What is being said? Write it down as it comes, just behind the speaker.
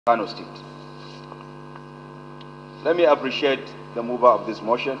Kano State. Let me appreciate the mover of this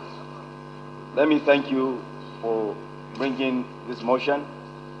motion. Let me thank you for bringing this motion.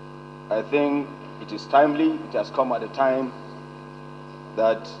 I think it is timely. It has come at a time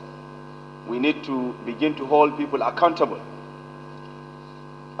that we need to begin to hold people accountable.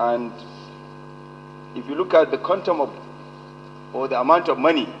 And if you look at the quantum of, or the amount of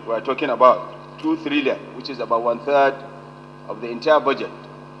money we are talking about, 2 trillion, which is about 1/3 of the entire budget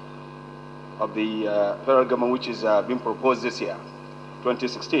of the federal government, which is being proposed this year,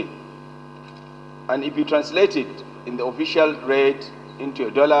 2016. And if you translate it in the official rate into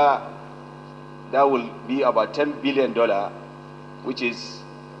a dollar, that will be about $10 billion, which is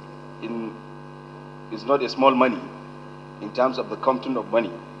not a small money in terms of the quantum of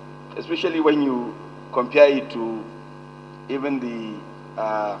money, especially when you compare it to even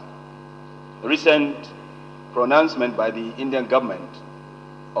the recent pronouncement by the Indian government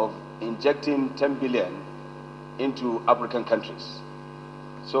of injecting 10 billion into African countries.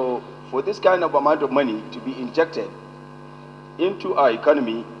 So for this kind of amount of money to be injected into our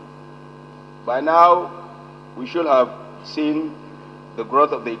economy, by now we should have seen the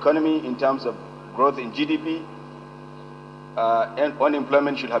growth of the economy in terms of growth in GDP, and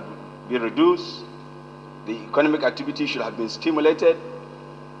unemployment should have been reduced, the economic activity should have been stimulated.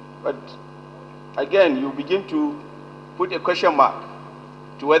 But again, you begin to put a question mark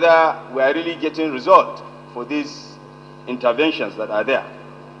to whether we are really getting result for these interventions that are there.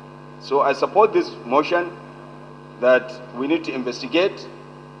 So I support this motion that we need to investigate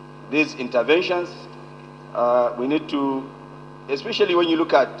these interventions. We need to, especially when you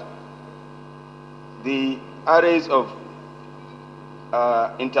look at the arrays of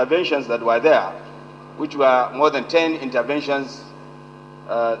interventions that were there, which were more than 10 interventions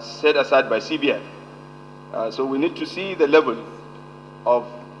set aside by CBN. So we need to see the level of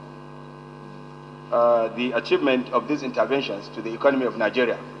the achievement of these interventions to the economy of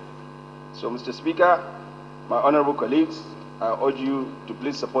Nigeria. So, Mr. Speaker, my honorable colleagues, I urge you to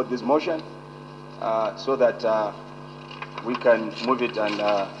please support this motion so that we can move it and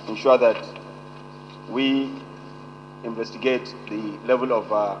ensure that we investigate the level of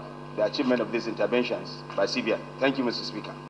the achievement of these interventions by CBN. Thank you, Mr. Speaker.